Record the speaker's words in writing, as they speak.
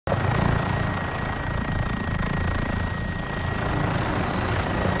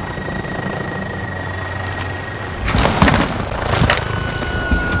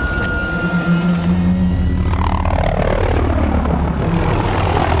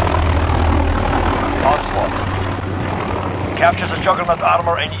Capture the Juggernaut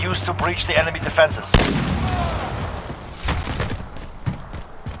armor and use to breach the enemy defenses.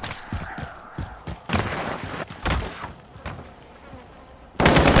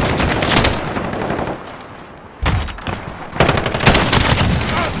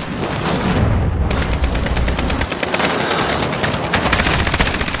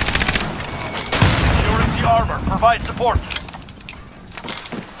 Securing the armor. Provide support.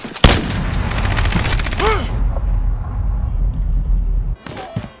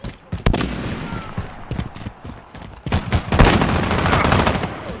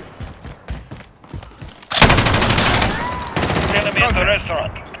 Enemy in the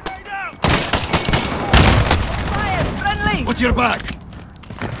restaurant. Fire! Friendly! Watch your back!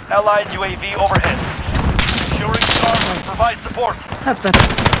 Allied UAV overhead. Securing the armor. Provide support. That's better.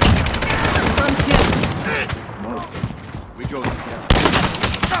 Front here. We go.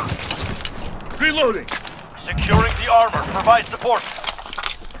 Reloading! Securing the armor. Provide support.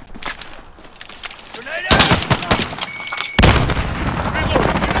 Grenade out!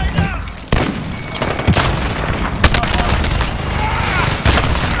 Reloading! Grenade out!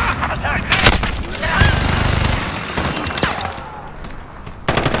 Attack!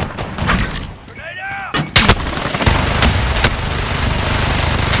 Grenade out!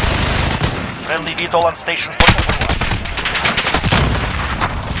 Friendly VTOL on station for overwatch.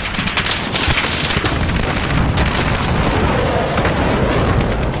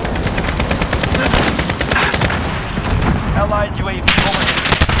 Allied UAV overhead.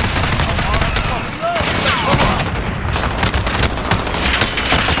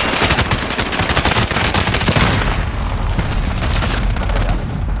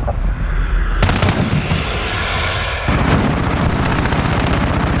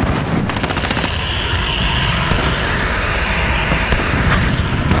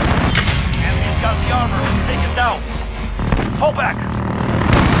 Enemy's got the armor. Take him down. Fall back.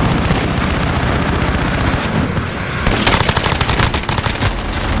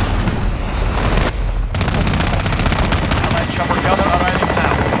 Allied chopper gunner arriving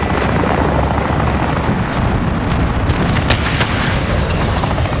now.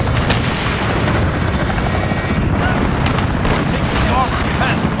 Take the armor.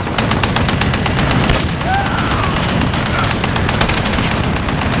 Defend.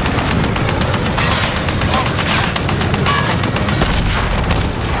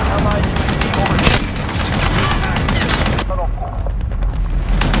 Allied UAV overhead.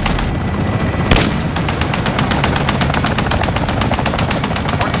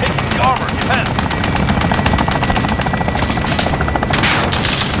 We're taking the armor. Defend.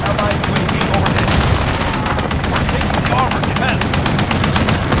 Allied UAV overhead. We're taking the armor. Defend.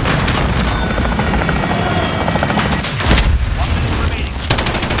 1 minute remaining.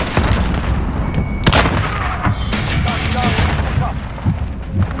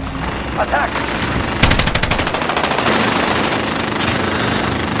 Attack!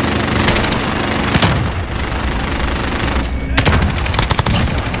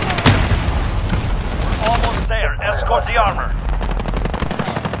 We're almost there. Escort the armor.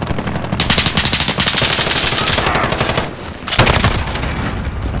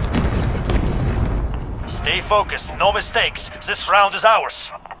 Stay focused. No mistakes. This round is ours.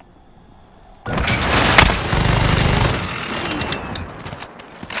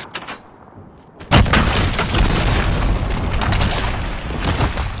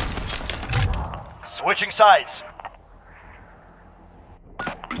 Switching sides.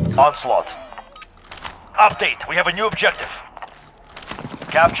 Onslaughter. Update. We have a new objective.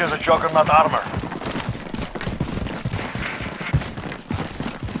 Capture the Juggernaut armor.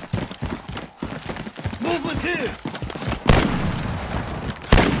 Movement here!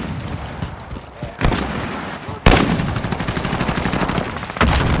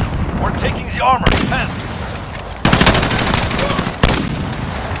 We're taking the armor. Defend.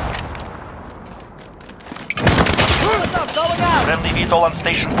 What's up? Going out! Friendly VTOL on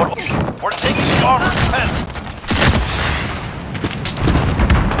station for... We're taking the armor. Defend.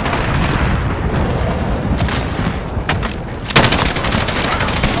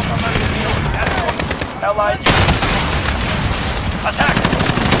 Allied. Attack.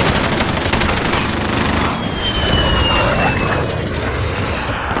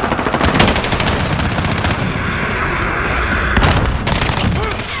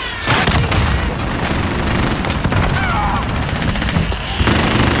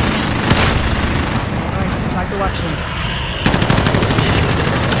 Back to action.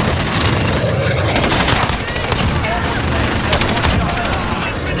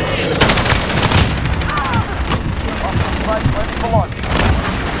 Ready for launch.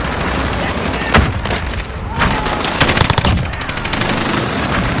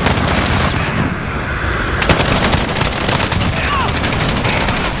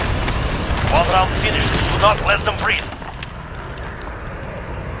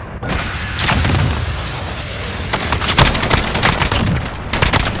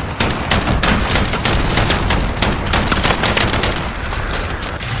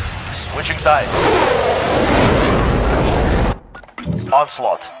 sides.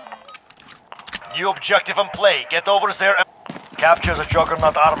 Onslaughter. New objective in play. Get over there and capture the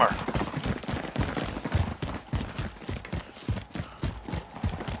Juggernaut armor.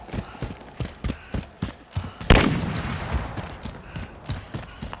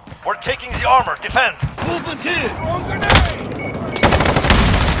 We're taking the armor. Defend. Movement here! Wrong grenade!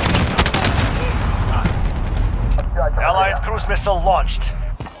 Allied cruise missile launched.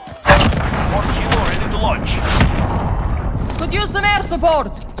 Support kilo ready to launch. Could use some air support.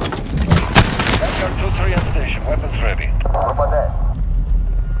 Vanguard 2-3 on station. Weapons ready.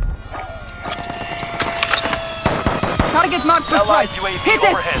 Target marked for Allied strike. UAV Hit it!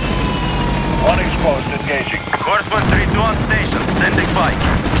 overhead. One exposed. Engaging. Course 132 on station. Sending by.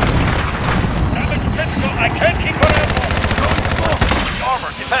 Damage critical. I can't keep her out. The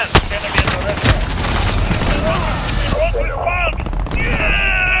armor. Defend. Enemy in the restaurant. Won't respond.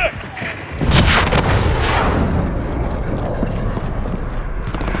 Yeah!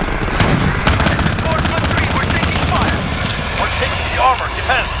 Course 1-3, we're taking fire. We're taking the armor.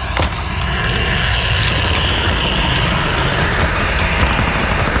 Defend.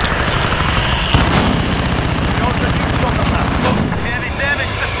 Shows a new Juggernaut. Heavy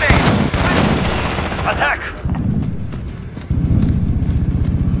damage sustained. Attack.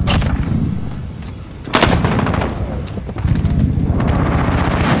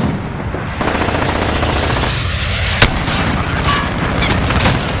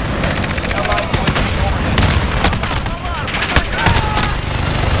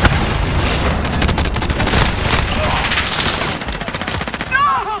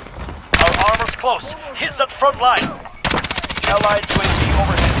 Close. Hits at front line. Allied UAV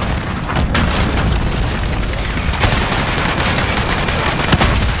overhead.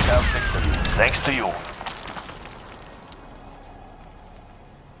 Thanks to you.